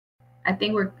I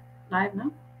think we're live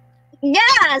now. Yes.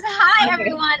 Hi, Okay.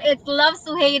 everyone. It's Love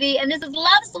Sujeiry, and this is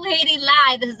Love Sujeiry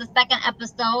Live. This is the second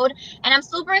episode, and I'm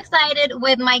super excited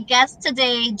with my guest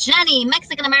today, Jenny,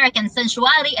 Mexican-American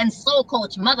sensuality and soul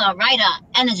coach, mother, writer,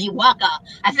 energy walker.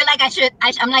 I feel like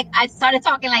I started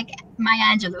talking like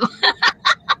Maya Angelou.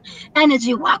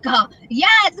 Energy walker.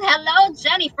 Yes. Hello,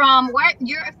 Jenny. From where?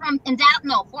 You're from in Dallas?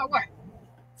 No, Fort Worth.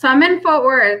 So I'm in Fort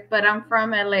Worth, but I'm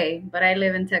from LA, but I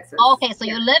live in Texas. Okay, so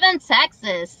you live in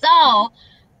Texas. So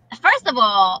first of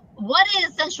all, what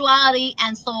is sensuality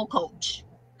and soul coach?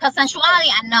 Because sensuality,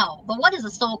 I know, but what is a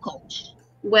soul coach?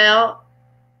 Well,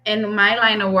 in my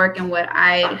line of work and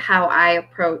how I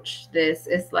approach this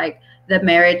is like the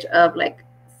marriage of like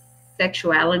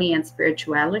sexuality and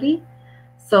spirituality.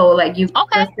 So like you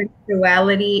Okay.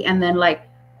 sexuality and then like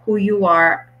who you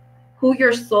are, who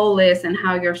your soul is, and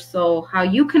how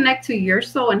you connect to your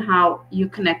soul and how you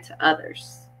connect to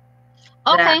others.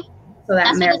 Okay.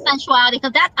 That's the sensuality,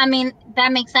 because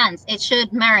that makes sense. It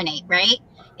should marinate, right?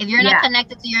 If you're not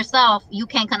connected to yourself, you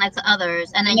can't connect to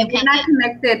others, and then if you're not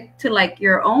connected to like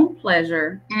your own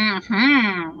pleasure,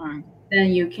 then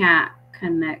you can't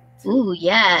connect. Ooh,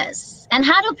 yes. And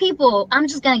how do people? I'm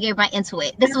just gonna get right into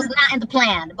it. This was not in the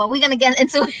plan, but we're gonna get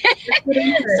into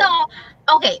it.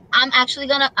 So, okay, I'm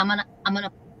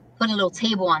gonna put a little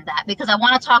table on that because I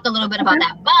want to talk a little bit about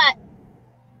that,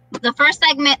 but the first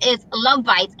segment is Love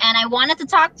Bites, and I wanted to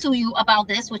talk to you about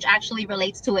this, which actually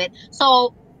relates to it.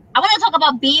 So I want to talk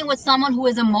about being with someone who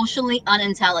is emotionally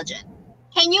unintelligent.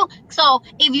 So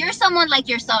if you're someone like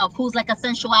yourself, who's like a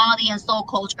sensuality and soul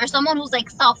coach, or someone who's like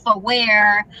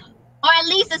self-aware, or at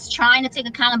least is trying to take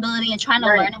accountability and trying to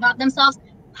learn about themselves,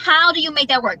 how do you make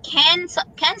that work? Can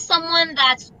someone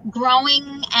that's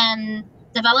growing and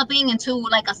developing into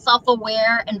like a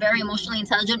self-aware and very emotionally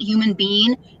intelligent human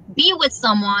being be with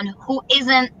someone who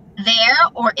isn't there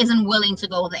or isn't willing to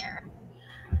go there?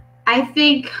 I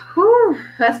think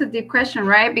that's a deep question,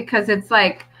 right? Because it's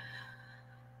like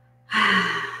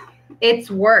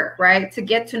it's work, right? To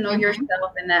get to know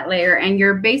yourself in that layer, and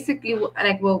you're basically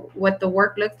like, well, what the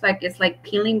work looks like is like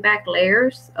peeling back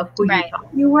layers of who you thought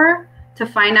you were to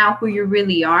find out who you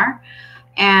really are.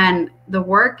 And the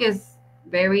work is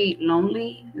very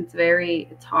lonely. It's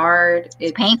hard.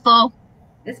 It's painful.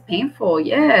 It's painful,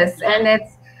 yes.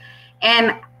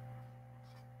 And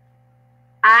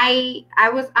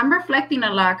I'm reflecting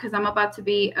a lot because I'm about to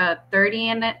be 30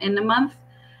 in a month,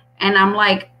 and I'm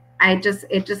like,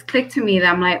 it just clicked to me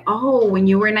that I'm like, oh, when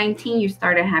you were 19, you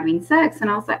started having sex, and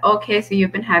I was like, okay, so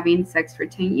you've been having sex for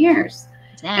 10 years.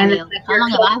 Damn, like, how long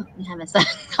have I been having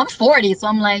sex? I'm 40, so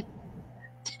I'm like,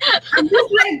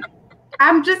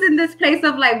 I'm just in this place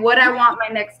of like what I want my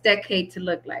next decade to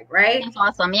look like, right? That's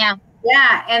awesome, yeah.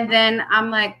 Yeah, and then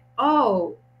I'm like,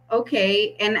 oh,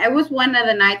 okay. And it was one of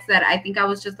the nights that I think I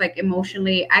was just like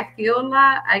emotionally, I feel a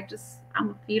lot. I'm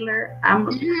a feeler. I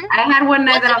had one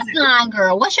night that I was like, sign,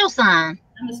 girl? What's your sign?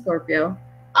 I'm a Scorpio.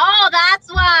 Oh, that's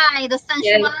why the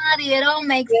sensuality. It all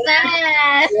makes sense.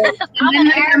 Yes. I'm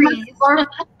an Aries.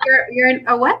 You're in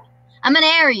a what? I'm an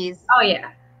Aries. Oh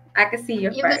yeah, I can see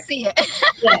your. You can see it.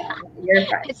 Yeah, you're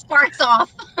right. It sparks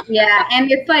off. Yeah,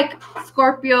 and it's like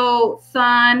Scorpio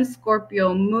sun,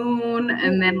 Scorpio moon,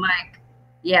 and then like,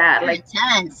 yeah, like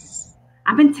intense.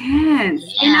 I'm intense,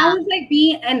 and I was like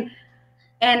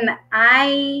and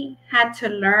I had to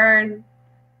learn,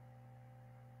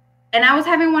 and I was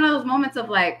having one of those moments of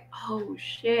like, oh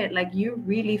shit, like you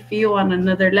really feel on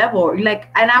another level.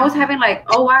 Like, and I was having like,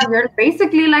 oh wow, you're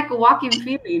basically like a walking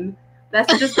feeling.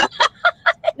 That's just like,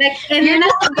 and you're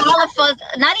just a ball of fuzz,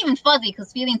 not even fuzzy,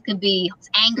 because feelings could be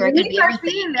anger, it could be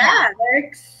everything.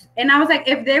 And I was like,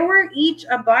 if they were each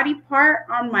a body part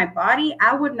on my body,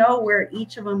 I would know where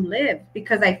each of them lived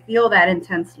because I feel that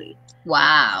intensely.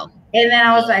 Wow. And then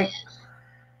I was like,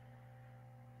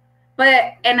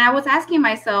 and I was asking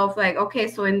myself, like, okay,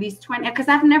 so in these 20, because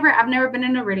I've never been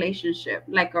in a relationship,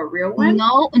 like a real one.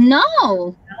 No.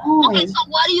 Okay, so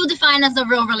what do you define as a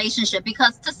real relationship?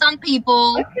 Because to some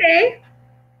people,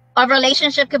 a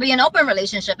relationship could be an open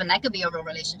relationship, and that could be a real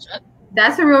relationship.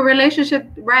 That's a real relationship,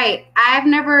 right? I've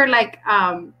never like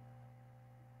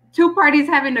two parties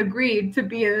haven't agreed to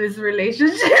be in this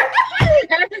relationship.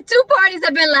 Two parties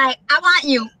have been like, I want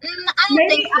you. I don't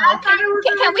think so.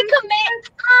 Can we commit?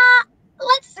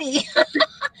 Let's see.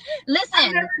 Listen.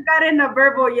 I never got in a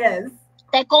verbal yes.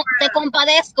 Te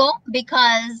compadezco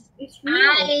because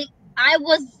I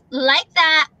was like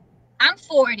that. I'm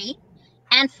 40.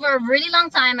 And for a really long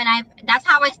time, and that's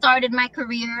how I started my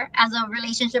career as a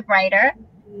relationship writer.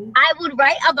 I would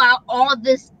write about all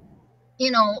this,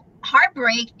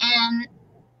 heartbreak, and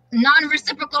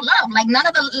non-reciprocal love. Like none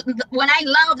of when I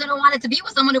loved and I wanted to be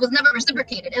with someone, it was never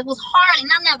reciprocated. It was hardly,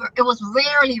 not never, it was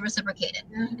rarely reciprocated.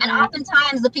 And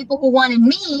oftentimes the people who wanted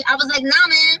me, I was like, nah,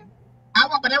 man, I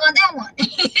want that one. You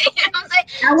know what I'm saying?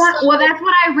 Well, that's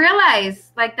what I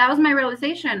realized. Like, that was my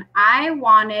realization. I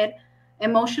wanted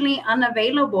emotionally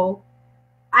unavailable.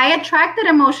 I attracted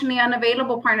emotionally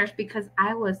unavailable partners because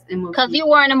I was emotionally. Because you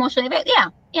weren't emotionally available.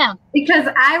 Yeah. Because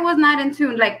I was not in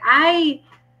tune.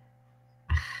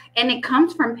 And it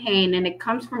comes from pain, and it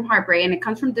comes from heartbreak, and it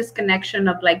comes from disconnection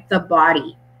of like the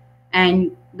body,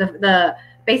 and the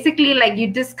basically like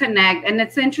you disconnect. And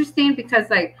it's interesting because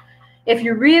like if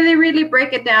you really, really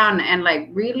break it down, and like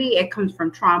really, it comes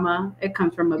from trauma, it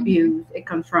comes from abuse, it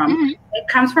comes from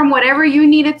whatever you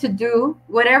needed to do,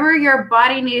 whatever your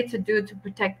body needed to do to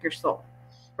protect your soul,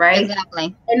 right?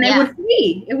 Exactly. And it would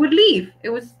flee, it would leave.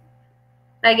 It was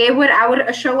like I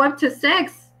would show up to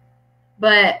sex,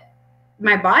 but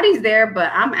my body's there,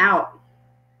 but I'm out.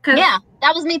 Yeah,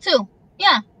 that was me too.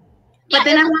 Yeah. But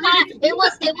then and I would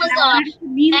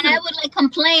like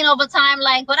complain over time,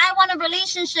 like, but I want a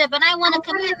relationship and I want a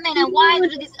commitment, and why do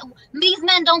these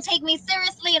men don't take me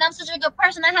seriously, and I'm such a good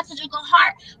person, I have such a good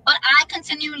heart. But I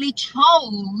continually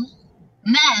chose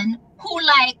men who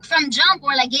like from jump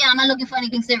were like, yeah, I'm not looking for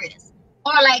anything serious,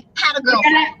 or like had a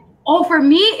girlfriend. For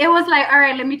me, it was like, all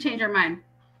right, let me change your mind.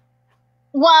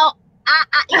 Well,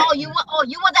 you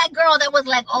were that girl that was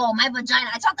like, oh, my vagina.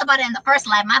 I talked about it in the first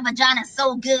live. My vagina is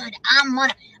so good. I'm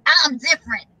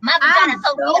different. My vagina is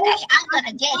so good. Okay, I'm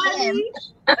gonna get him.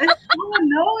 It's so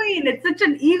annoying. It's such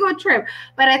an ego trip.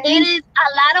 But I think it is. A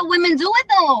lot of women do it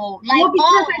though. Like,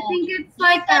 because I think it's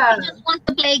like he just wants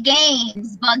to play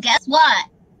games. But guess what?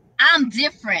 I'm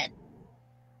different.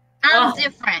 I'm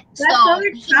different. So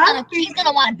he's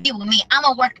gonna want to be with me. I'm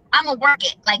gonna work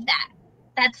it like that.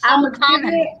 That's so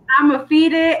common. I'm gonna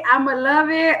feed it. I'm gonna love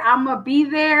it. I'm gonna be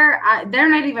there. They're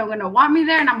not even gonna want me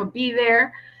there, and I'm gonna be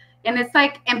there. And it's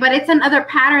like, but it's another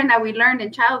pattern that we learned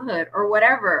in childhood or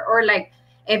whatever. Or like,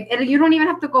 if you don't even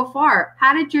have to go far.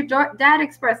 How did your dad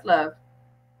express love?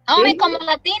 Only como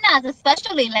Latinas,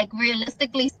 especially, like,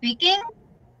 realistically speaking.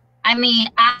 I mean,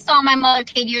 I saw my mother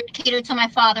cater to my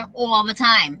father all the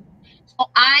time. So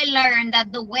I learned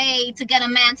that the way to get a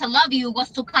man to love you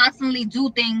was to constantly do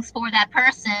things for that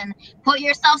person, put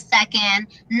yourself second,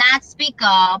 not speak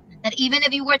up, that even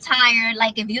if you were tired,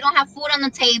 like if you don't have food on the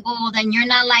table, then you're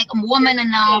not like a woman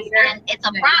enough, and it's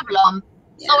a problem.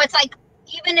 Yeah. So it's like,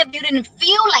 even if you didn't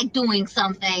feel like doing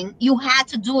something, you had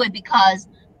to do it because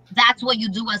that's what you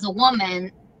do as a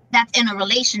woman that's in a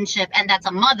relationship and that's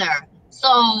a mother.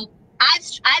 So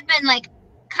I've been like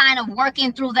kind of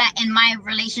working through that in my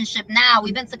relationship now.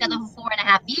 We've been together for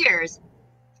 4.5 years.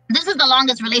 This is the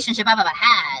longest relationship I've ever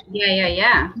had.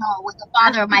 Yeah. With the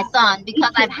father of my son,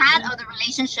 because I've had other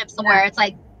relationships where it's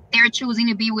like they're choosing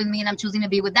to be with me and I'm choosing to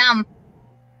be with them.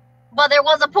 But there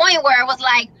was a point where it was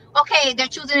like, okay, they're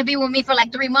choosing to be with me for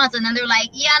like 3 months, and then they're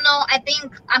like, yeah, no, I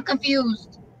think I'm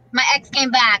confused. My ex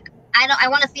came back. I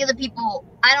want to see other people.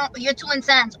 You're too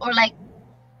intense, or like,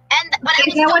 but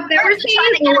is that what they were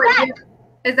saying?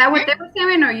 Is that what they were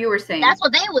saying, or you were saying? That's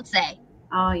what they would say.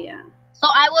 Oh, yeah. So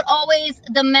I would always,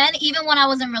 the men, even when I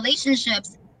was in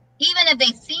relationships, even if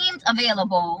they seemed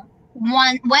available,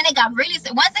 when it got really,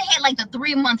 once it hit like the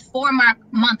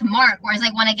 4-month mark, where it's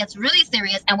like when it gets really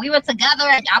serious, and we were together,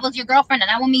 and I was your girlfriend, and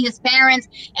I would meet his parents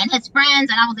and his friends,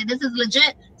 and I was like, this is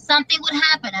legit. Something would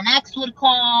happen. An ex would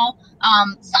call.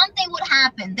 Something would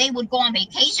happen. They would go on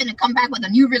vacation and come back with a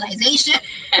new realization.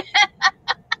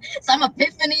 Some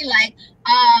epiphany, like,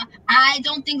 I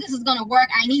don't think this is gonna work.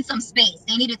 I need some space.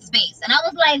 They needed space, and I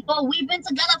was like, "Oh, we've been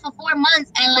together for 4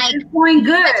 months, and like, it's going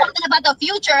good. We're talking about the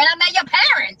future, and I met your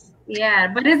parents." Yeah,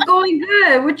 but it's going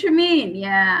good. What you mean?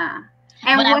 Yeah.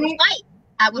 And but I would fight.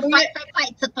 I would fight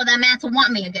for that man to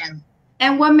want me again.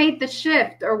 And what made the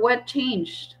shift, or what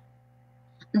changed?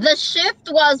 The shift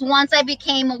was once I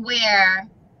became aware.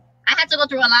 I had to go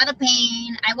through a lot of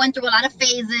pain. I went through a lot of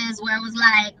phases where it was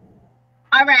like,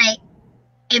 all right,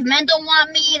 if men don't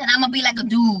want me, then I'm going to be like a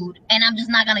dude, and I'm just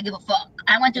not going to give a fuck.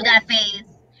 I went through that phase.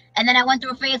 And then I went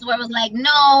through a phase where it was like,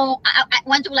 no, I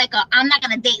went through like I'm not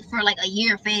going to date for like a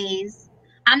year phase.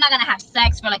 I'm not going to have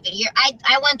sex for like a year.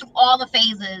 I went through all the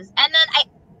phases. And then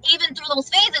even through those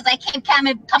phases, I kept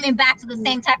coming back to the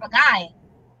same type of guy.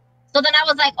 So then I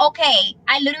was like, okay,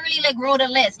 I literally like wrote a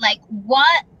list. Like,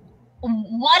 what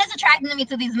is attracting me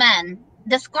to these men?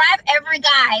 Describe every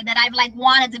guy that I've like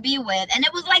wanted to be with, and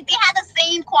it was like they had the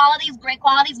same qualities, great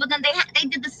qualities, but then they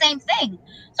did the same thing.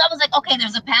 So I was like, okay,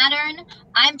 there's a pattern.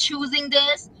 I'm choosing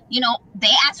this. You know,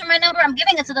 they asked for my number, I'm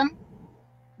giving it to them.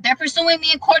 They're pursuing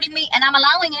me and courting me, and I'm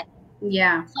allowing it.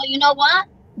 Yeah. So you know what?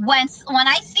 When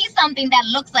I see something that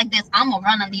looks like this, I'm gonna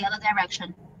run in the other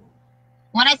direction.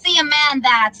 When I see a man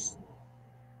that's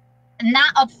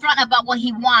not upfront about what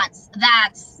he wants,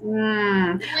 that's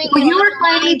doing Well, you were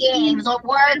mind games or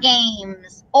word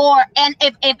games, and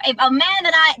if a man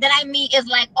that I meet is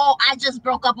like, oh, I just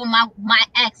broke up with my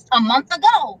ex a month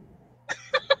ago,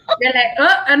 they're like,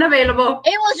 oh, unavailable.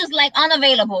 it was just like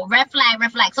unavailable, red flag,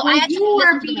 red flag. So well, I actually you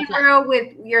were being real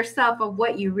with yourself of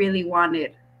what you really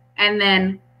wanted, and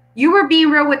then you were being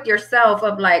real with yourself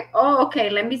of like, oh, okay,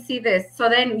 let me see this. So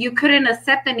then you couldn't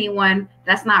accept anyone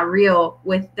that's not real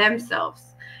with themselves.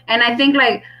 And I think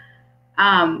like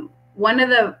one of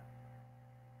the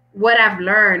what I've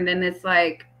learned, and it's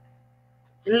like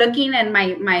looking at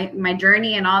my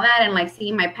journey and all that, and like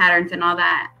seeing my patterns and all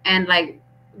that, and like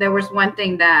there was one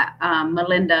thing that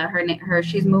Melinda, her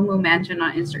she's Moo Moo Mansion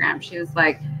on Instagram. She was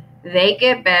like, they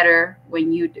get better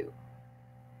when you do.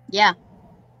 Yeah.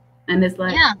 And it's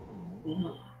like, yeah.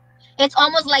 It's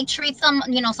almost like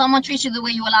someone treats you the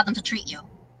way you allow them to treat you.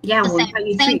 Yeah,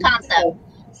 same concept.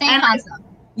 Same concept.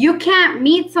 You can't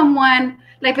meet someone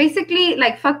like basically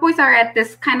like fuckboys are at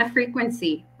this kind of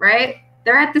frequency, right?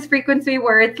 They're at this frequency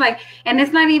where it's like, and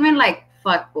it's not even like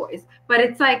fuckboys, but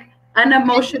it's like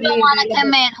unemotionally. You don't want to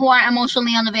commit who are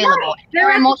emotionally unavailable. Right.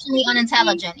 They're emotionally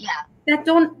unintelligent. Yeah.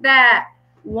 That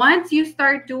once you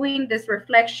start doing this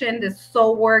reflection, this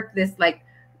soul work, this like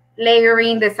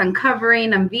layering, this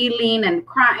uncovering, unveiling, and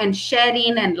crying and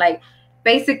shedding, and like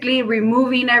basically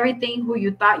removing everything who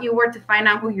you thought you were to find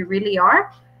out who you really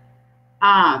are.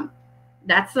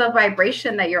 That's the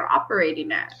vibration that you're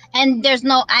operating at. And there's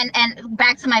no and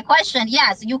back to my question,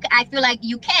 yes, I feel like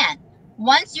you can.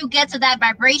 Once you get to that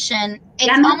vibration,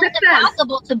 it's almost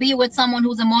impossible to be with someone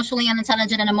who's emotionally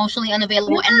unintelligent and emotionally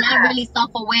unavailable and not really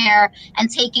self-aware and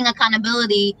taking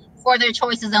accountability for their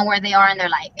choices and where they are in their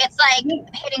life. It's like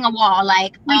hitting a wall.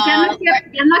 Like ya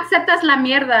no aceptas la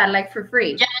mierda like for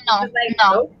free. Yeah, no, like,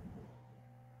 no.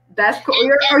 That's cool.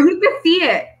 Or you can see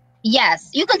it. Yes,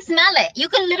 you can smell it. You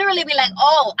can literally be like,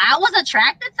 "Oh, I was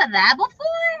attracted to that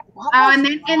before." And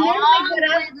then like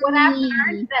what I've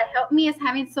learned that helped me is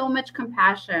having so much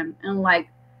compassion and like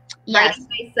writing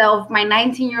myself, my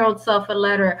 19-year-old self a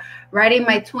letter, writing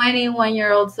my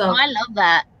 21-year-old self. Oh, I love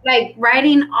that. Like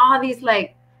writing all these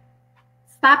like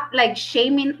stop like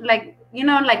shaming, like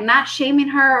like not shaming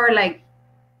her or like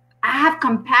I have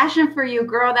compassion for you,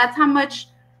 girl. That's how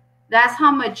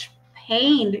much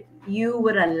pain you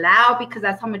would allow because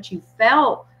that's how much you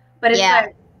felt. But it's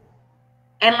like,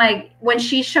 and like when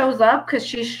she shows up, because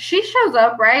she shows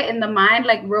up right in the mind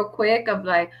like real quick of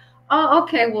like, oh,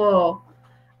 okay, well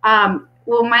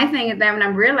my thing is that when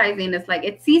I'm realizing it's like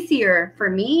it's easier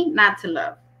for me not to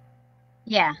love.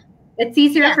 Yeah. It's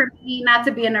easier for me not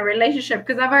to be in a relationship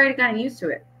because I've already gotten used to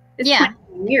it. It's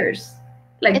 20 years.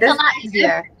 Like it's a lot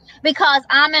easier because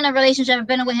I'm in a relationship. I've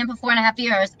been with him for 4.5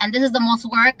 years, and this is the most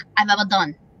work I've ever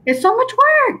done. It's so much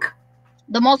work.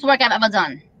 The most work I've ever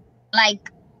done. Like,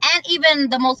 and even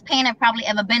the most pain I've probably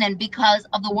ever been in because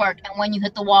of the work. And when you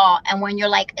hit the wall and when you're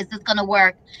like, is this going to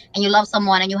work? And you love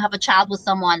someone and you have a child with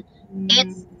someone,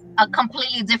 it's a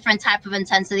completely different type of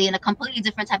intensity and a completely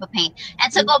different type of pain.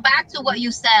 And to go back to what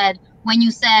you said, when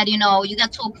you said, you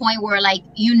get to a point where like,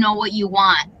 you know what you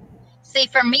want. See,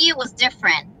 for me, it was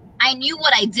different. I knew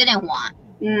what I didn't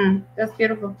want. That's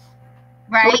beautiful.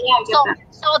 Right.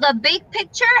 So the big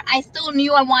picture, I still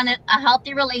knew I wanted a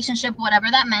healthy relationship, whatever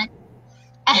that meant.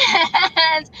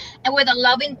 And with a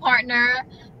loving partner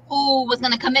who was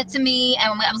going to commit to me,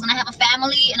 and I was going to have a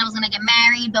family, and I was going to get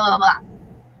married, blah, blah, blah.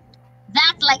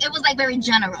 That's like, it was like very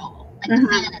general, like the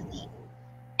fantasy.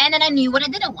 And then I knew what I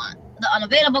didn't want. The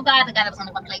unavailable guy, the guy that was going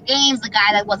to play games, the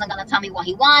guy that wasn't going to tell me what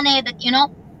he wanted,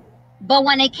 But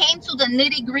when it came to the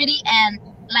nitty gritty and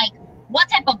like, what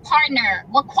type of partner,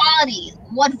 what qualities,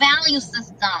 what value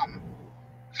system,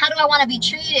 how do I want to be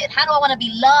treated? How do I want to be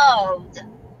loved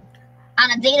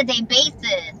on a day-to-day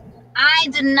basis? I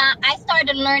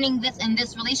started learning this in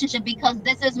this relationship because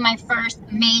this is my first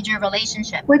major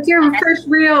relationship. What's your first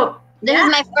real? This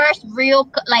is my first real,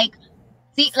 like,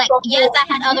 yes, I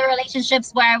had other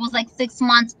relationships where I was like 6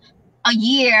 months, a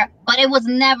year, but it was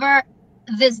never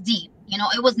this deep.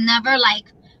 It was never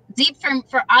like deep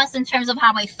for us in terms of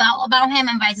how I felt about him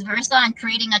and vice versa, and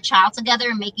creating a child together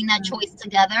and making that choice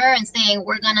together and saying,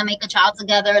 we're going to make a child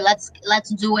together. Let's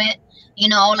do it.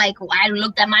 Like I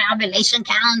looked at my ovulation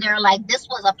calendar, like this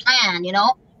was a plan,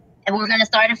 and we're going to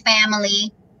start a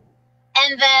family.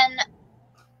 And then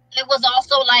it was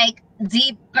also like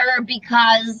deeper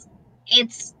because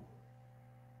it's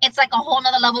like a whole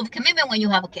nother level of commitment when you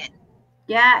have a kid.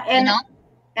 Yeah.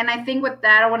 And I think with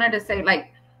that, I wanted to say,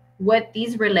 like, what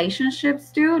these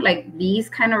relationships do, like these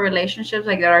kind of relationships,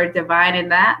 like that are divine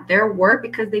and that, their work,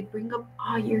 because they bring up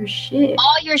all your shit.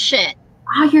 All your shit.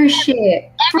 All your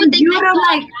shit. Everything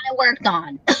I worked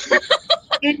on. It's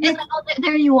like, oh,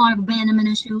 there you are, abandonment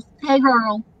issues. Hey,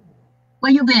 girl,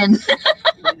 where you been?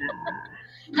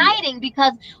 Hiding,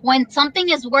 because when something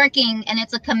is working and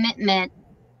it's a commitment,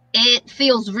 it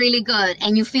feels really good,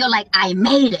 and you feel like I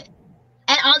made it.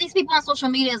 And all these people on social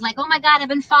media is like, oh my God, I've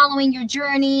been following your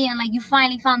journey, and like you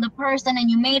finally found the person and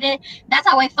you made it. That's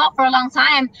how I felt for a long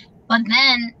time. But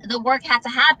then the work had to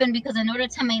happen, because in order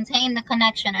to maintain the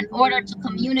connection, in order to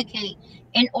communicate,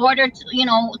 in order to, you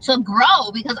know, to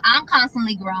grow, because I'm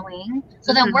constantly growing.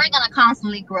 So then we're going to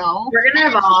constantly grow. We're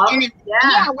going to evolve.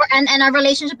 And our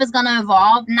relationship is going to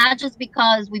evolve, not just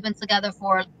because we've been together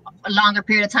for a longer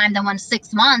period of time than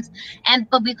 6 months,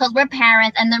 but because we're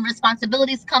parents, and then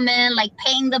responsibilities come in, like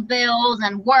paying the bills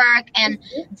and work and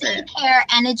daycare,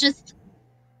 and it's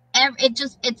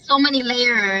so many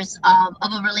layers of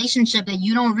a relationship that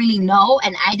you don't really know,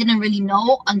 and I didn't really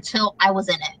know until I was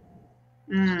in it.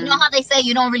 You know how they say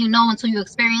you don't really know until you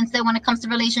experience it when it comes to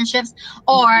relationships?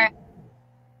 Or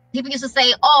people used to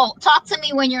say, oh, talk to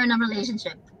me when you're in a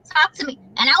relationship. Talk to me.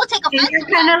 And I would take offense to that. You're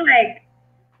kind of like,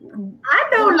 I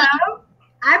don't know.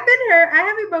 I've been hurt. I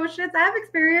have emotions. I have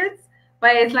experience.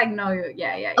 But it's like, no,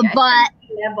 yeah. But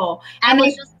level. I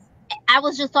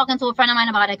was just talking to a friend of mine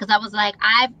about it, because I was like,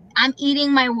 I'm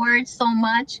eating my words so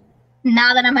much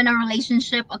now that I'm in a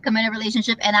relationship, a committed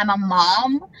relationship, and I'm a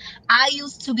mom. I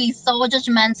used to be so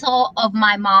judgmental of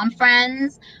my mom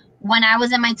friends when I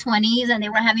was in my 20s and they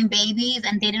were having babies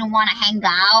and they didn't want to hang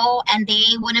out and they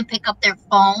wouldn't pick up their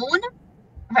phone,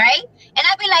 right? And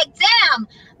I'd be like, damn,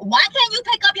 why can't you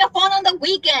pick up your phone on the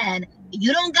weekend?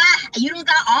 You don't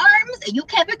got arms, and you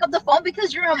can't pick up the phone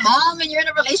because you're a mom and you're in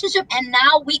a relationship, and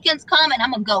now weekends come and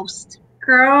I'm a ghost.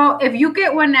 Girl, if you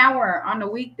get 1 hour on a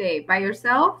weekday by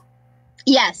yourself,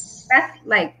 yes, that's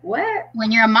like, what?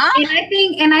 When you're a mom? And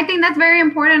I think that's very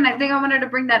important. I think I wanted to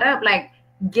bring that up, like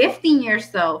gifting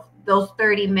yourself those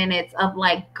 30 minutes of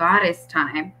like goddess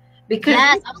time. Because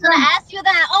yes, I was gonna ask you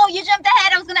that. Oh, you jumped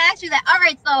ahead. I was gonna ask you that. All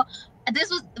right, so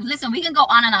listen, we can go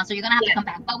on and on, so you're gonna have to come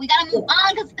back, but we gotta move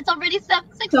on because it's already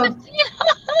 6:15.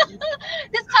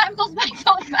 This time goes by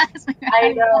so fast.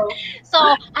 I know. So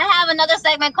I have another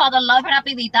segment called the Love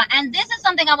Rapidita, and this is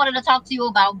something I wanted to talk to you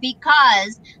about,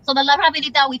 because the Love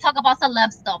Rapidita, we talk about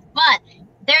celeb stuff, but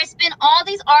there's been all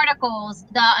these articles.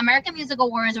 The American Music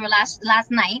Awards were last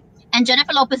night, and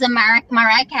Jennifer Lopez and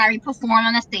Mariah Carey performed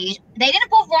on a stage. They didn't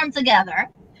perform together.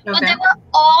 Okay. But there were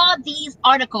all these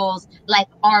articles like,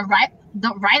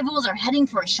 the rivals are heading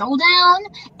for a showdown.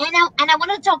 And I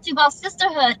wanted to talk to you about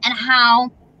sisterhood and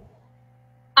how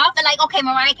often, like, okay,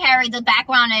 Mariah Carey, the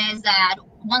background is that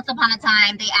once upon a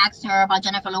time they asked her about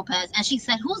Jennifer Lopez and she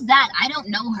said, who's that? I don't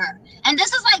know her. And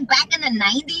this is like back in the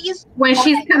 90s. When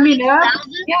she's coming up.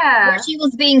 Yeah. Where she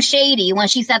was being shady when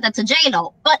she said that to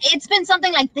J-Lo. But it's been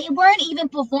something like they weren't even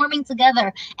performing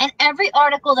together. And every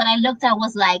article that I looked at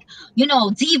was like, you know,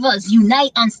 divas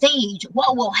unite on stage.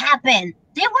 What will happen?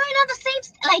 They weren't on the same,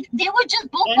 like, they were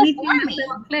just both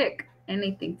performing.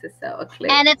 Anything to sell a click.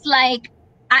 And it's like,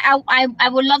 I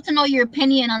would love to know your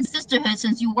opinion on sisterhood,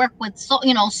 since you work with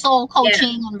soul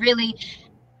coaching and really,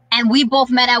 and we both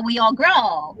met at We All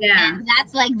Grow. Yeah. And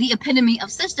that's like the epitome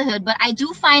of sisterhood. But I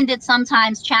do find it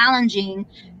sometimes challenging.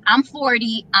 I'm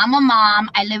 40. I'm a mom.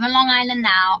 I live in Long Island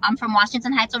now. I'm from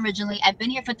Washington Heights originally. I've been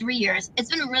here for 3 years. It's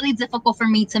been really difficult for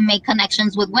me to make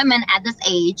connections with women at this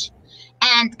age.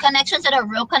 And connections that are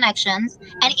real connections.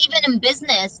 And even in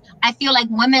business, I feel like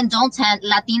women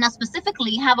Latinas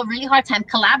specifically, have a really hard time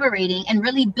collaborating and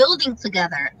really building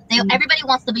together. Everybody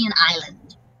wants to be an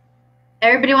island.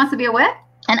 Everybody wants to be a what?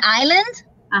 An island?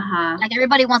 Uh-huh. Like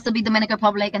everybody wants to be Dominican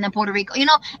Republic and then Puerto Rico. You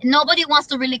know, nobody wants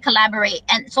to really collaborate.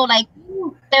 And so like,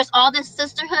 there's all this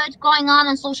sisterhood going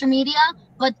on social media,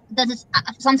 but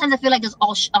sometimes I feel like it's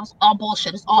all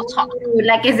bullshit. It's all talk. Ooh,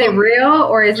 like, is it real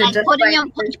or is it just put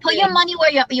your money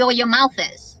where your mouth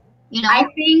is? You know.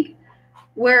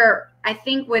 I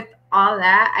think with all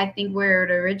that, I think where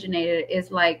it originated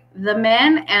is like the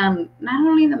men, and not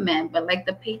only the men, but like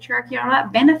the patriarchy and all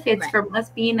that benefits from us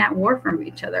being at war from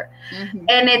each other. Mm-hmm.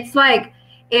 And it's like,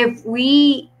 if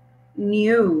we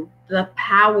knew the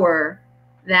power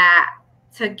that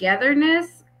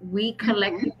togetherness we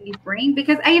collectively bring,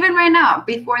 because even right now,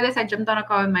 before this, I jumped on a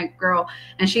call with my girl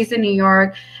and she's in New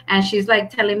York and she's like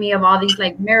telling me of all these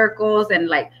like miracles and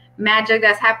like magic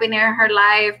that's happening in her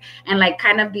life and like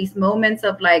kind of these moments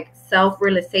of like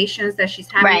self-realizations that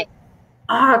she's having.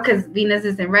 because Venus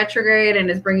is in retrograde and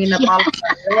is bringing up all of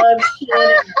our love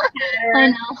shit. I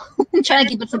know. I'm trying to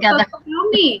keep it together. So tell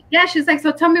me. Yeah, she's like,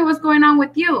 so tell me what's going on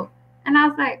with you. And I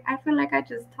was like, I feel like I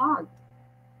just talked.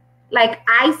 Like,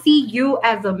 I see you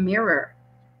as a mirror.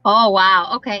 Oh,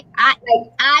 wow. Okay. I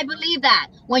believe that.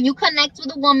 When you connect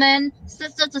with a woman,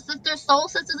 sister to sister, soul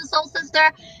sister to soul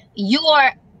sister, you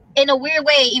are, in a weird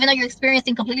way, even though you're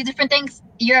experiencing completely different things,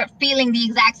 you're feeling the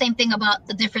exact same thing about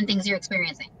the different things you're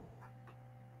experiencing.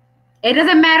 It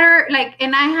doesn't matter, like,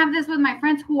 and I have this with my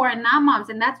friends who are not moms,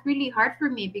 and that's really hard for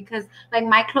me because, like,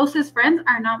 my closest friends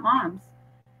are not moms.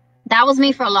 That was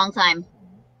me for a long time.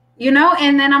 You know,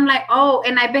 and then I'm like, oh,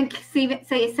 and I've been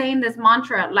saying this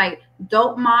mantra, like,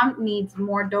 dope mom needs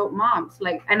more dope moms.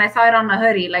 Like, and I saw it on a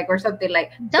hoodie, like, or something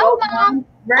like, dope mom,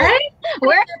 right? we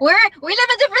live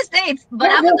in different states, but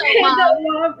I'm a dope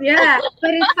mom. Yeah,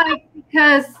 but it's like,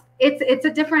 because it's a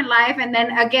different life. And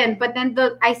then again, but then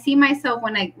I see myself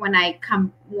when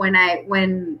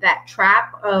that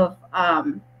trap of,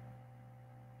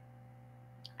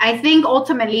 I think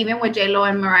ultimately, even with J-Lo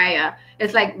and Mariah,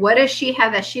 it's like, what does she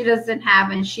have that she doesn't have,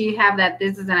 and she have that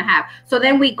this doesn't have? So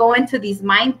then we go into these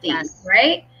mind things,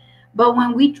 right? But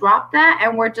when we drop that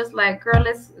and we're just like, girl,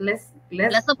 let's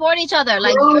support each other.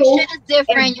 Like, your shit is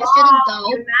different, your shit is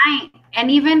dope. Unite. And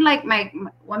even like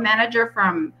one manager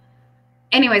from,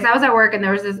 anyways, I was at work and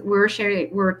there was this, we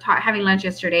were having lunch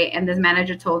yesterday, and this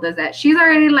manager told us that she's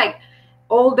already like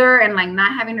older and like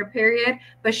not having her period,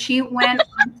 but she went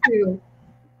on to,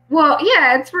 well,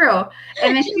 yeah, it's real.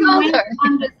 And then she went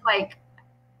on this, like,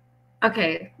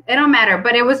 okay, it don't matter.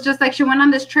 But it was just like she went on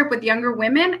this trip with younger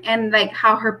women and like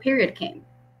how her period came.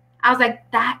 I was like,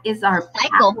 that is our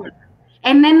cycle. Power.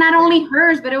 And then not only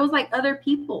hers, but it was like other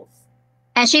people's.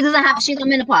 And she's on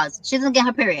menopause. She doesn't get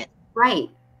her period. Right.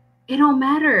 It don't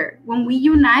matter. When we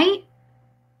unite,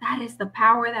 that is the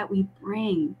power that we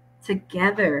bring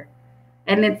together.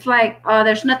 And it's like,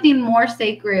 there's nothing more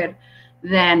sacred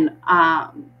than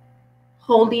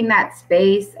holding that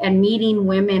space and meeting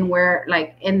women where,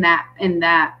 like, in that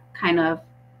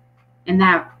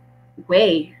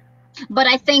way. But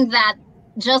I think that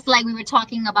just like we were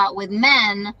talking about with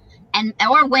men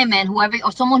or women, whoever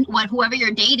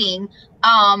you're dating,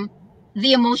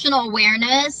 the emotional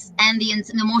awareness and the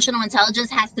emotional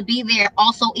intelligence has to be there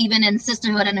also, even in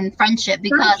sisterhood and in friendship,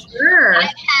 because I've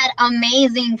had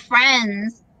amazing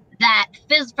friendships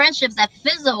that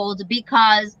fizzled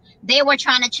because they were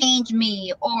trying to change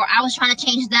me, or I was trying to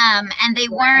change them, and they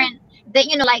weren't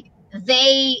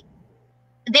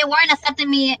accepting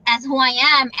me as who I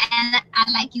am. And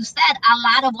like you said, a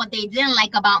lot of what they didn't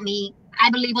like about me, I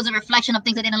believe, was a reflection of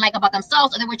things they didn't like about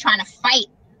themselves, or they were trying to fight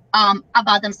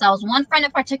about themselves. One friend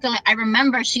in particular, I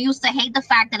remember, she used to hate the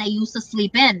fact that I used to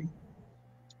sleep in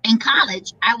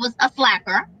college. I was a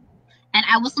slacker, and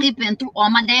I would sleep in through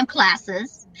all my damn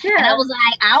classes. Yeah. And I was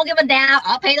like, I don't give a damn.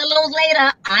 I'll pay the loans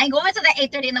later. I ain't going to the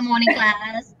 8:30 in the morning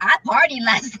class. I partied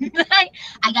last night.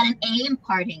 I got an A in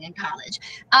partying in college.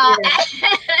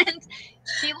 And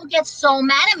she would get so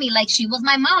mad at me, like she was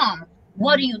my mom.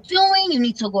 What are you doing? You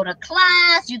need to go to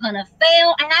class. You're going to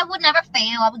fail. And I would never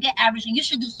fail. I would get average. You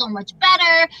should do so much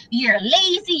better. You're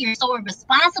lazy. You're so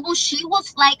irresponsible. She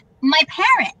was like my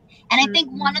parent. And I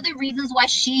think one of the reasons why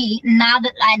she, now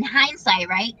that in hindsight,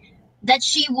 right, that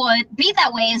she would be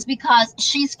that way is because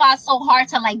she's fought so hard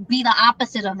to like be the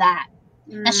opposite of that.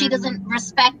 That she doesn't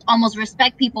almost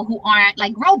respect people who aren't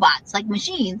like robots, like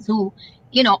machines, who,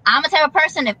 you know, I'm a type of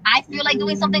person, if I feel like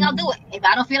doing something, I'll do it. If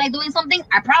I don't feel like doing something,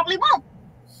 I probably won't.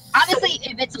 Obviously,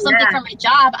 if it's something for my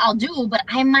job, I'll do, but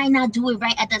I might not do it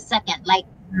right at that second. Like,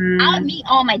 I'll meet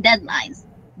all my deadlines,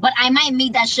 but I might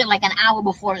meet that shit like an hour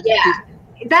before the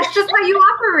That's just how you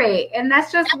operate, and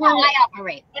that's just how I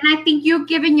operate. And I think you've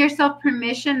given yourself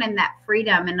permission and that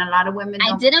freedom, and a lot of women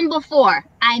don't. I didn't before.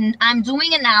 I'm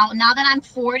doing it now. Now that I'm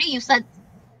 40, you said,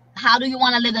 how do you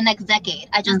want to live the next decade?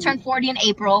 I just turned 40 in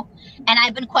April, and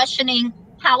I've been questioning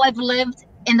how I've lived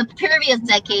in the previous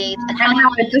decades and how I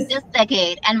live this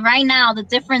decade. And right now, the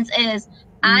difference is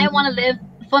I want to live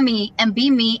for me and be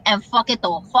me and fuck it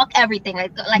all. Fuck everything.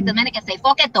 Like the Dominicans say,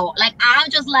 fuck it all. Like, I'm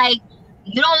just like,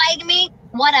 you don't like me?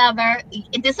 Whatever.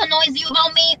 If this annoys you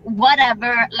about me,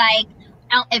 whatever. Like,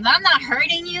 if I'm not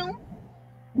hurting you,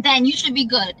 then you should be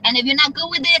good. And if you're not good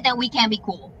with it, then we can't be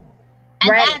cool. And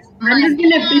that's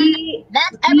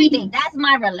that's everything. That's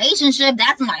my relationship.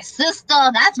 That's my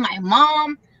sister. That's my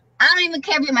mom. I don't even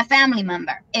care if you're my family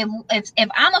member. If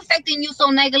I'm affecting you so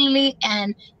negatively,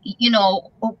 and you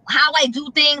know how I do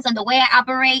things and the way I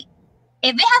operate,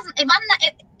 if it has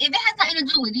nothing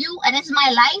to do with you and it's my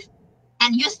life,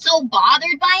 and you're still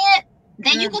bothered by it,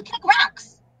 then you could kick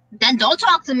rocks. then don't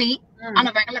talk to me on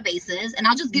a regular basis, and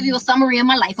I'll just give you a summary of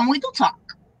my life when we do talk.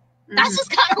 That's just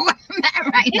kind of where I'm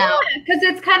at right now. Because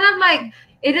it's kind of like,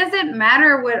 it doesn't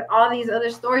matter what all these other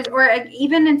stories, or like,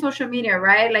 even in social media,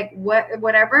 right? Like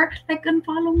whatever, like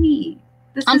unfollow me.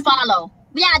 Unfollow.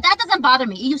 Yeah, that doesn't bother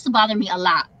me. It used to bother me a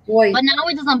lot. Boy. But now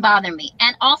it doesn't bother me.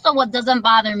 And also what doesn't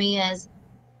bother me is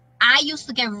I used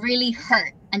to get really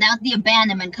hurt. And that was the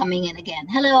abandonment coming in again.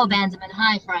 Hello, abandonment.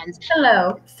 Hi, friends.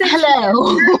 Hello.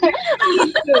 Hello.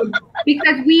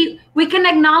 Because we can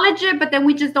acknowledge it, but then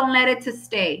we just don't let it to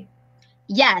stay.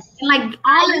 Yes. And like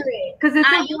honor it. Because it's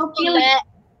a real feeling.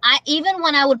 Even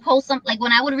when I would post some, like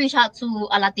when I would reach out to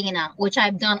a Latina, which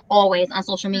I've done always on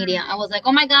social media, I was like,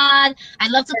 oh my God,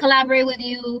 I'd love to collaborate with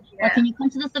you. Or can you come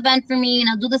to this event for me and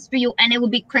I'll do this for you? And it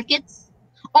would be crickets.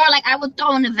 Or like I would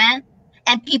throw an event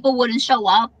and people wouldn't show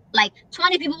up. Like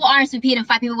 20 people will RSVP and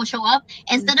 5 people will show up.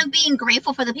 Instead of being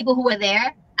grateful for the people who were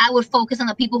there, I would focus on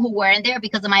the people who weren't there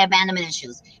because of my abandonment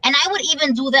issues. And I would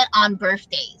even do that on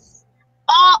birthdays.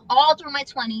 All through my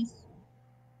 20s.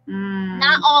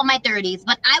 Not all my 30s,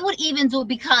 but I would even do it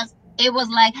because it was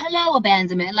like, hello,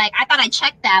 abandonment. Like, I thought I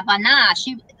checked that, but nah,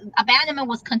 abandonment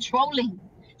was controlling.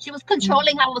 She was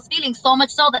controlling how I was feeling, so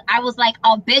much so that I was like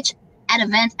a bitch at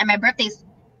events and my birthdays.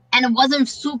 And it wasn't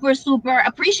super, super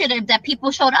appreciative that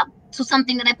people showed up to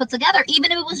something that I put together, even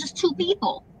if it was just 2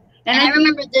 people. And I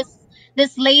remember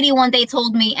this lady one day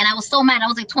told me, and I was so mad. I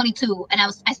was like 22, and I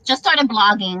just started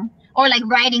blogging or like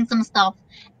writing some stuff.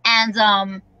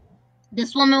 And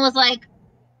this woman was like,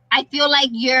 I feel like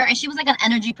and she was like an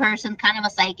energy person, kind of a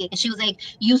psychic. And she was like,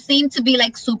 you seem to be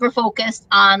like super focused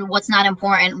on what's not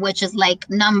important, which is like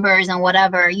numbers and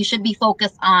whatever. You should be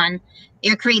focused on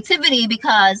your creativity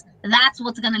because that's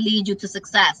what's going to lead you to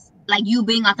success. Like you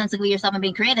being authentically yourself and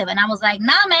being creative. And I was like,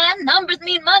 nah, man, numbers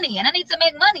mean money and I need to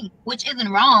make money, which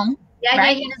isn't wrong. Yeah,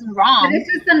 right? Yeah. It isn't wrong. But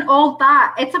it's just an old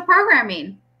thought. It's a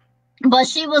programming. But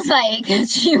she was so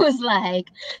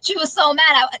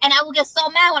mad. And I would get so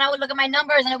mad when I would look at my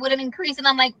numbers and it wouldn't increase. And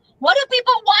I'm like, what do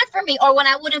people want from me? Or when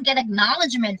I wouldn't get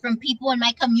acknowledgement from people in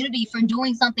my community for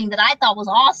doing something that I thought was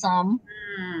awesome.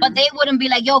 But they wouldn't be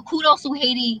like, yo, kudos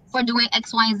Sujeiry for doing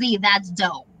X, Y, and Z. That's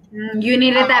dope. You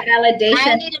needed that validation.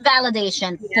 I needed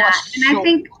validation. Yeah.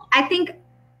 And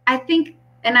I think,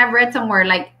 and I've read somewhere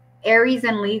like Aries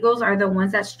and Legos are the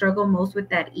ones that struggle most with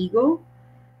that ego.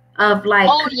 Of like,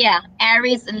 oh yeah,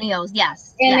 Aries and Leos,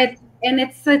 yes. And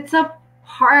it's a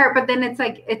part, but then it's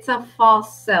like it's a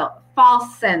false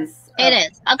sense.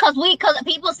 It is because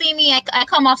people see me, I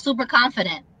come off super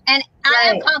confident, and I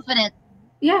am confident.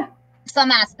 Yeah. Some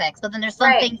aspects, but then there's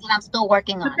some things that I'm still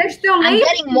working on. But they're still I'm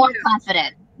getting more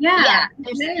confident. Yeah.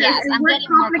 Yes, I'm getting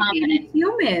more confident.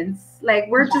 Humans, like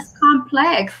we're just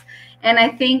complex, and I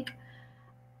think.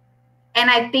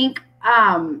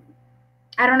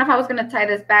 I don't know if I was going to tie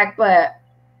this back, but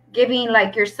giving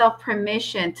like yourself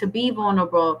permission to be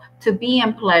vulnerable, to be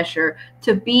in pleasure,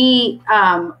 to be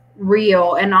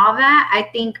real and all that. I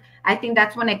think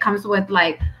that's when it comes with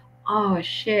like, oh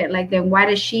shit, like then why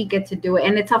does she get to do it?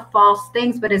 And it's a false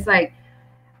thing, but it's like,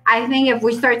 I think if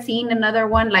we start seeing another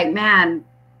one, like, man,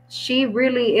 she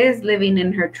really is living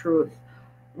in her truth.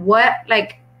 What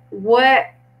that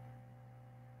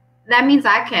means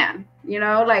I can. You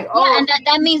know, like, yeah, and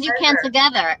that means you can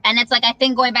together. And it's like, I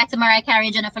think going back to Mariah Carey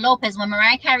and Jennifer Lopez, when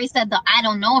Mariah Carey said that I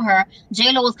don't know her,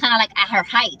 J-Lo was kind of like at her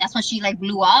height. That's when she like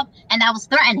blew up, and that was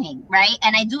threatening, right?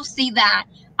 And I do see that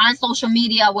on social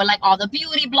media with like all the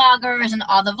beauty bloggers and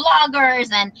all the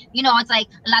vloggers, and you know, it's like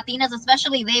Latinas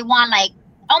especially, they want like,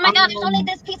 oh my God, there's only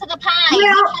this piece of the pie, we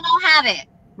can all have it.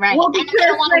 Right. Well, and they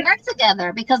don't want to work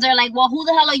together because they're like, well, who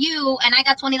the hell are you? And I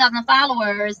got 20,000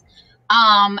 followers.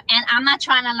 And I'm not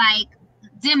trying to like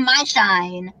dim my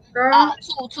shine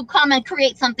to come and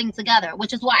create something together,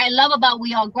 which is what I love about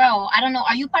We All Grow. I don't know.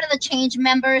 Are you part of the Change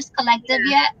Members Collective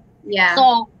yet? Yeah.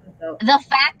 So the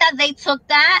fact that they took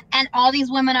that and all these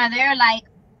women are there, like,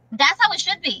 that's how it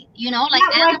should be, you know, like,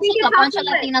 and took a bunch of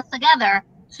Latinas together.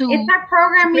 It's our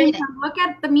programming. Look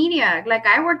at the media. Like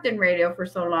I worked in radio for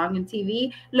so long and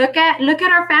TV. Look at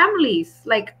our families.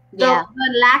 Like the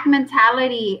lack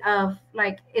mentality of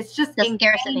like, it's just the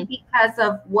scarcity because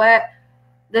of what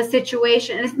the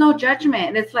situation. It's no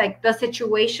judgment. It's like the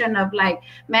situation of like,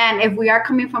 man, if we are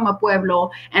coming from a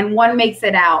pueblo and one makes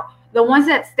it out, the ones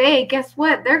that stay, guess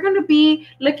what? They're going to be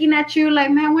looking at you like,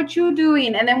 man, what you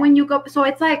doing? And then when you go, so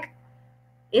it's like,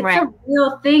 it's a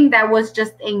real thing that was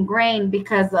just ingrained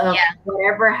because of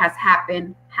whatever has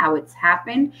happened, how it's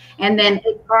happened. And then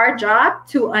it's our job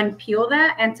to unpeel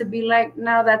that and to be like,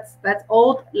 no, that's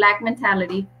old lack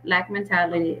mentality, like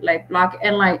block.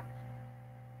 And like,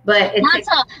 But it's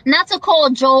not to call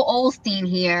Joel Osteen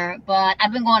here, but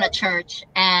I've been going to church,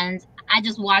 and I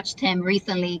just watched him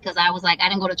recently because I was like, I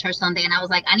didn't go to church Sunday, and I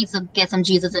was like, I need to get some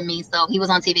Jesus in me. So he was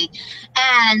on TV,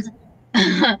 and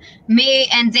me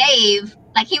and Dave,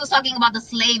 like, he was talking about the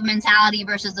slave mentality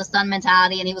versus the son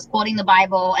mentality, and he was quoting the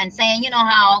Bible and saying, you know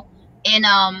how in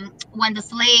when the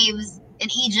slaves in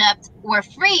Egypt were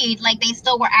freed, like, they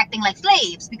still were acting like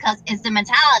slaves because it's the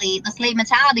mentality, the slave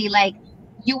mentality, like,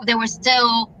 they were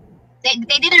still,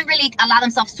 they didn't really allow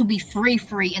themselves to be free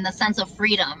in the sense of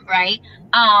freedom, right?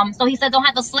 So he said, don't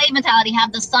have the slave mentality,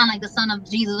 have the son, like the son of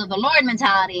Jesus, of the Lord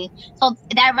mentality. So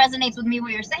that resonates with me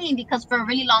what you're saying, because for a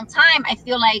really long time I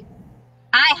feel like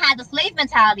I had the slave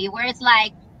mentality where it's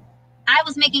like I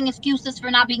was making excuses for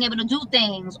not being able to do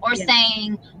things, or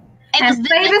saying, and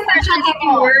slave is such a heavy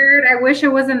word. I wish it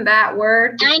wasn't that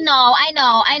word. I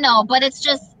know, but it's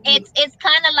just, it's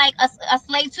kind of like a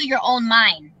slave to your own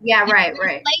mind. Yeah, right. A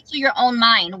slave to your own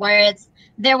mind, where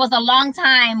there was a long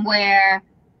time where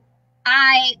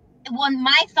when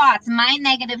my thoughts, my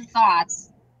negative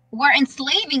thoughts, were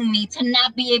enslaving me to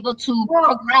not be able to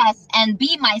progress and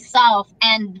be myself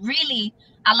and really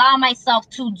allow myself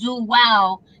to do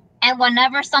well. And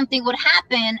whenever something would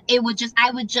happen, it would just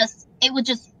recycle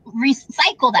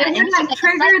that. It would like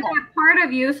trigger that part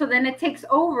of you, so then it takes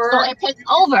over. So it takes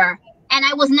over, and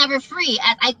I was never free.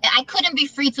 I couldn't be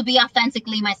free to be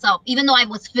authentically myself, even though I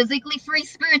was physically free,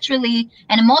 spiritually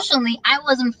and emotionally. I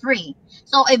wasn't free.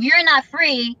 So if you're not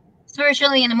free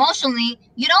spiritually and emotionally,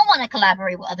 you don't want to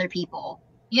collaborate with other people.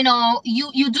 You know,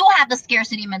 you do have the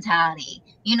scarcity mentality.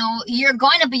 You know, you're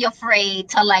going to be afraid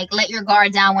to like let your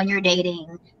guard down when you're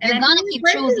dating. You're going to keep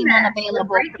choosing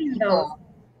unavailable people.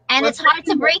 And it's hard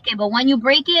to break it, but when you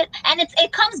break it, and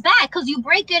it comes back, because you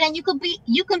break it, and you can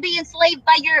be enslaved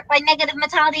by negative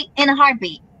mentality in a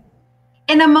heartbeat,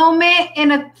 in a moment,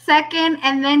 in a second.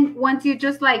 And then once you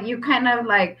just like, you kind of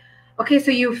like, okay,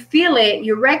 so you feel it,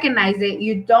 you recognize it,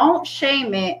 you don't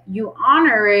shame it, you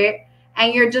honor it,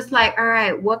 and you're just like, all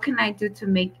right, what can I do to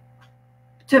make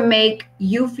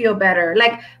you feel better?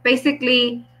 Like,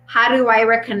 basically, how do I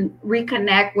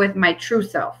reconnect with my true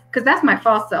self? Because that's my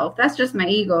false self. That's just my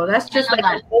ego. That's just like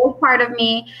an old part of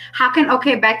me.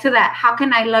 Back to that. How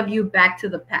can I love you back to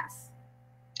the past?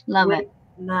 Love,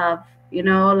 you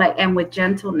know, like, and with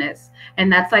gentleness.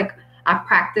 And that's like, I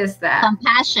practice that.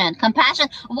 Compassion.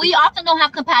 We often don't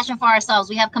have compassion for ourselves.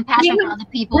 We have compassion for other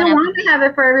people. We want to have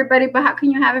it for everybody, but how can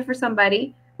you have it for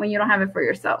somebody when you don't have it for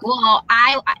yourself? Well,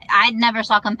 I never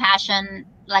saw compassion,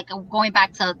 like, going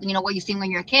back to, you know, what you see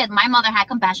when you're a kid. My mother had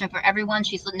compassion for everyone.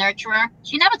 She's a nurturer.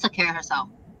 She never took care of herself.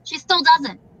 She still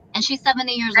doesn't. And she's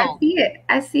 70 years old.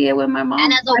 I see it with my mom.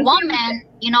 And as a woman,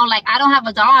 you know, like, I don't have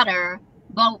a daughter,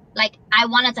 but like, I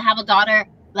wanted to have a daughter.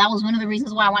 That was one of the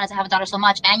reasons why I wanted to have a daughter so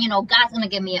much. And, you know, God's going to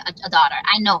give me a daughter.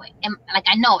 I know it. And, like,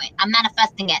 I know it. I'm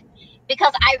manifesting it.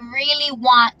 Because I really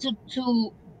want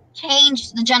to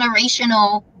change the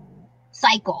generational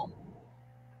cycle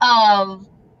of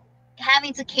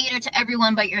having to cater to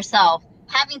everyone but yourself,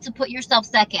 having to put yourself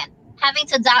second, having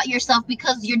to doubt yourself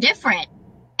because you're different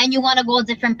and you want to go a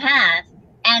different path,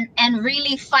 and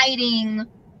really fighting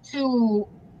to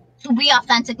be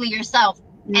authentically yourself.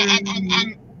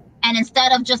 And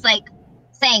instead of just like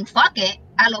saying fuck it,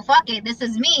 this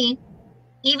is me,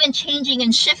 even changing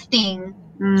and shifting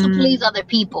to please other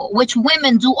people, which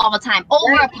women do all the time,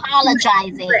 over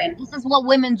apologizing. This is what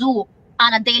women do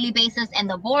on a daily basis in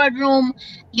the boardroom,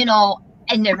 you know,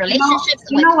 in their relationships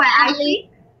with what family. I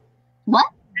think? What?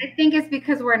 I think it's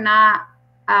because we're not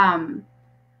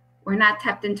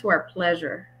tapped into our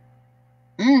pleasure.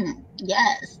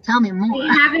 Yes, tell me more.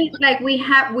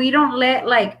 We don't let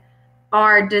like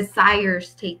our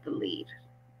desires take the lead.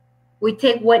 We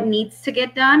take what needs to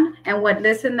get done and what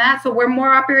this and that. So we're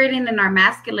more operating in our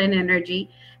masculine energy,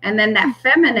 and then that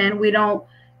feminine, we don't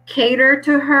cater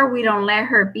to her. We don't let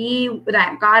her be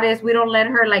that goddess. We don't let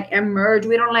her like emerge.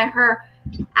 We don't let her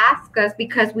ask us,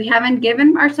 because we haven't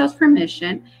given ourselves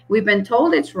permission. We've been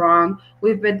told it's wrong.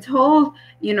 We've been told,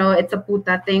 you know, it's a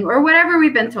puta thing, or whatever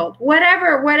we've been told.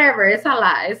 Whatever. It's a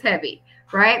lie. It's heavy,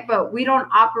 right? But we don't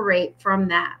operate from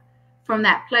that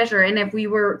pleasure. And if we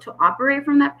were to operate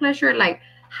from that pleasure, like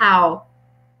how,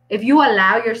 if you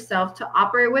allow yourself to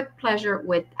operate with pleasure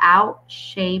without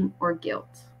shame or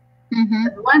guilt.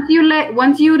 Once you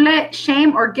let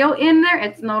shame or guilt in there,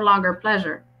 it's no longer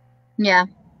pleasure. Yeah.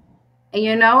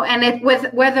 You know, and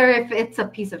whether it's a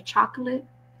piece of chocolate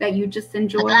that you just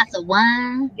enjoy, a glass of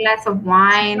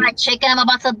wine, like chicken I'm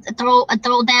about to throw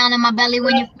down in my belly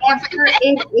when you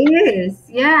it is,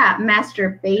 yeah,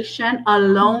 masturbation,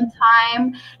 alone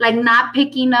time, like not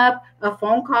picking up a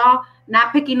phone call,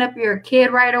 not picking up your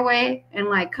kid right away and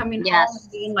like coming Yes. home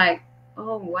and being like,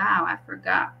 oh wow, I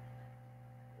forgot.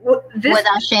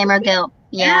 Without shame or guilt.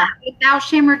 Yeah. Without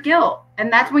shame or guilt. And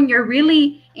that's when you're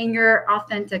really in your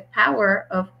authentic power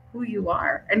of who you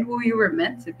are and who you were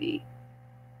meant to be.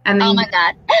 And then oh my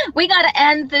God, we got to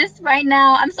end this right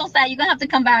now. I'm so sad. You're going to have to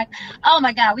come back. Oh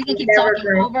my God, we can keep talking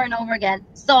over and over again.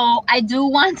 So I do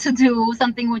want to do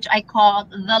something which I call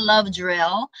the love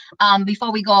drill.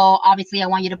 Before we go, obviously, I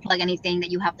want you to plug anything that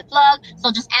you have to plug.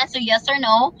 So just answer yes or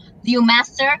no. Do you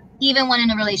master even when in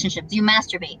a relationship? Do you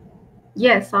masturbate?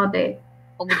 Yes, all day.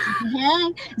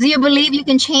 Do you believe you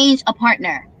can change a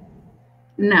partner?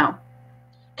 No.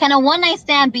 Can a one-night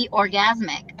stand be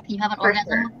orgasmic? Can you have an orgasm?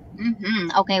 Sure.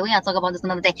 Okay, we gotta talk about this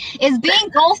another day. Is being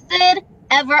ghosted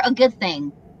ever a good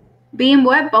thing? Being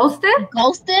what? Ghosted?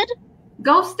 Ghosted?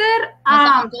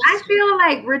 I feel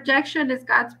like rejection is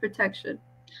God's protection.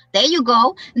 There you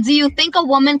go. Do you think a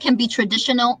woman can be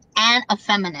traditional and a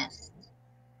feminist?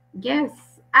 Yes.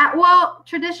 Well,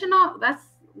 traditional, that's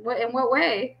in what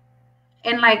way?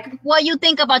 And like what you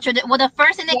think about tradition? Well, the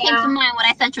first thing that came to mind when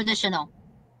I said traditional.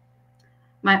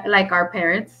 Like our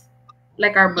parents,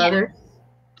 like our mothers. Yeah.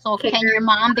 So can your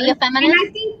mom be a feminist? And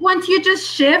I think once you just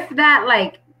shift that,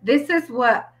 like, this is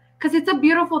what, because it's a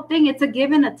beautiful thing. It's a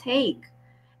give and a take.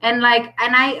 And like,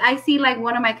 and I see like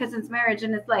one of my cousin's marriage,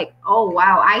 and it's like, oh,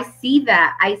 wow, I see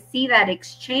that. I see that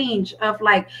exchange of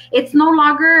like, it's no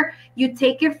longer you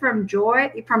take it from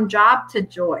job to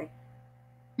joy.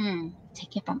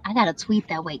 Take it from, I got to tweet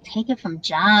that way. Take it from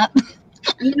job.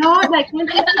 You know, like,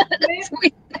 once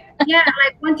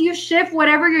you shift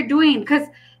whatever you're doing, because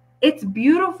it's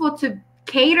beautiful to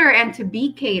cater and to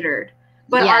be catered.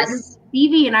 But are you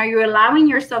receiving? Are you allowing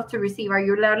yourself to receive? Are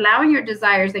you allowing your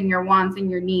desires and your wants and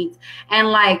your needs?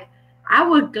 And like, I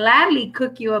would gladly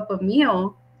cook you up a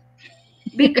meal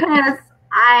because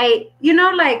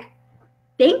like,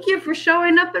 thank you for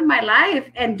showing up in my life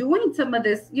and doing some of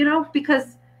this,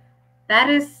 because that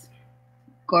is,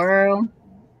 girl,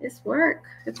 it's work.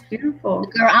 It's beautiful.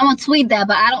 Girl, I'm gonna tweet that,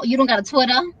 but you don't got a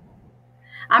Twitter?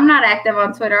 I'm not active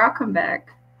on Twitter. I'll come back.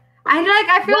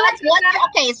 I feel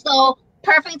okay, so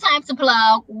perfect time to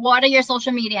plug. What are your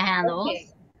social media handles? Okay.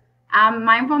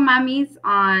 Mindfulmami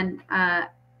on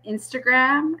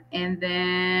Instagram, and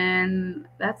then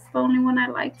that's the only one I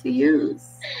like to use.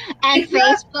 And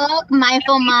Facebook,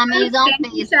 Mindfulmami on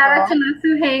Facebook. Shout out to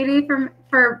Sujeiry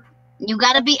for. You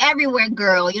gotta be everywhere,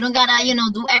 girl. You don't gotta,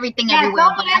 do everything everywhere.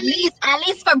 But at least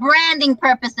for branding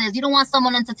purposes, you don't want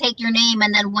someone to take your name,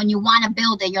 and then when you want to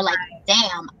build it, you're like,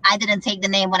 damn, I didn't take the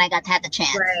name when I had the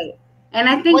chance. Right. And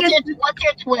I think what's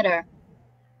your Twitter?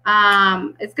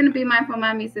 It's gonna be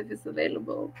Mindfulmami if it's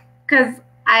available, because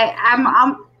it's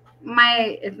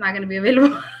not gonna be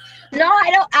available. No,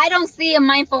 I don't see a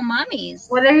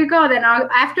Mindfulmami. Well, there you go. Then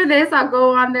after this, I'll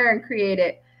go on there and create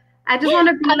it. I just want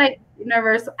to be like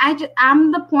universal.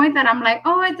 I'm the point that I'm like,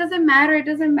 oh, it doesn't matter.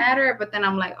 But then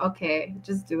I'm like, okay,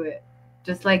 just do it.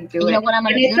 Just like do it. You know what I'm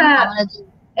gonna do?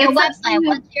 Your website.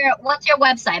 What's your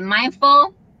website?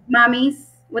 Mindfulmami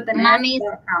with the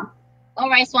Mamis.com. All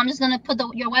right, so I'm just gonna put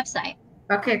your website.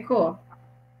 Okay, cool.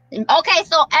 Okay,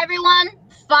 so everyone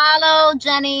follow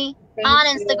Jenny on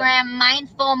Instagram,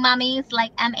 Mindfulmami,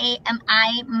 like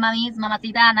MAMI Mummies,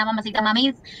 Mamacita, not Mamacita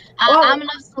Mummies. I'm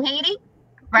Love Sujeiry,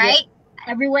 right? Yeah.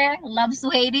 Everywhere, Love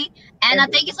Sujeiry. And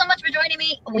thank you so much for joining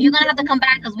me. You're gonna have to come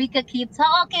back because we could keep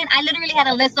talking. I literally had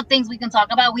a list of things we can talk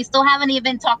about. We still haven't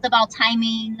even talked about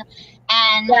timing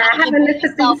and I have a list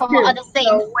of things from other things.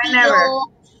 So whenever.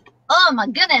 Oh my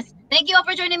goodness. Thank you all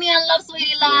for joining me on Love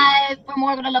Sujeiry Live. For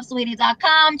more, go to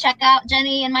lovesujeiry.com. Check out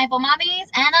Jenny and Mindfulmami.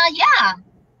 And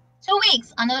 2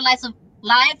 weeks, another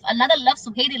another Love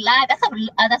Sujeiry Live. That's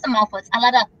a mouthful. It's a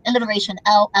lot of alliteration.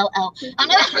 LLL.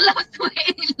 Another Love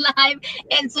Sujeiry Live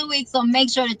in 2 weeks. So make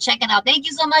sure to check it out. Thank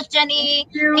you so much, Jenny.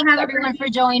 Thank you everyone for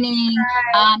joining.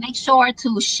 Make sure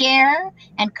to share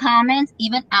and comment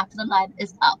even after the live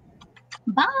is up.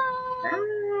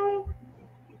 Bye.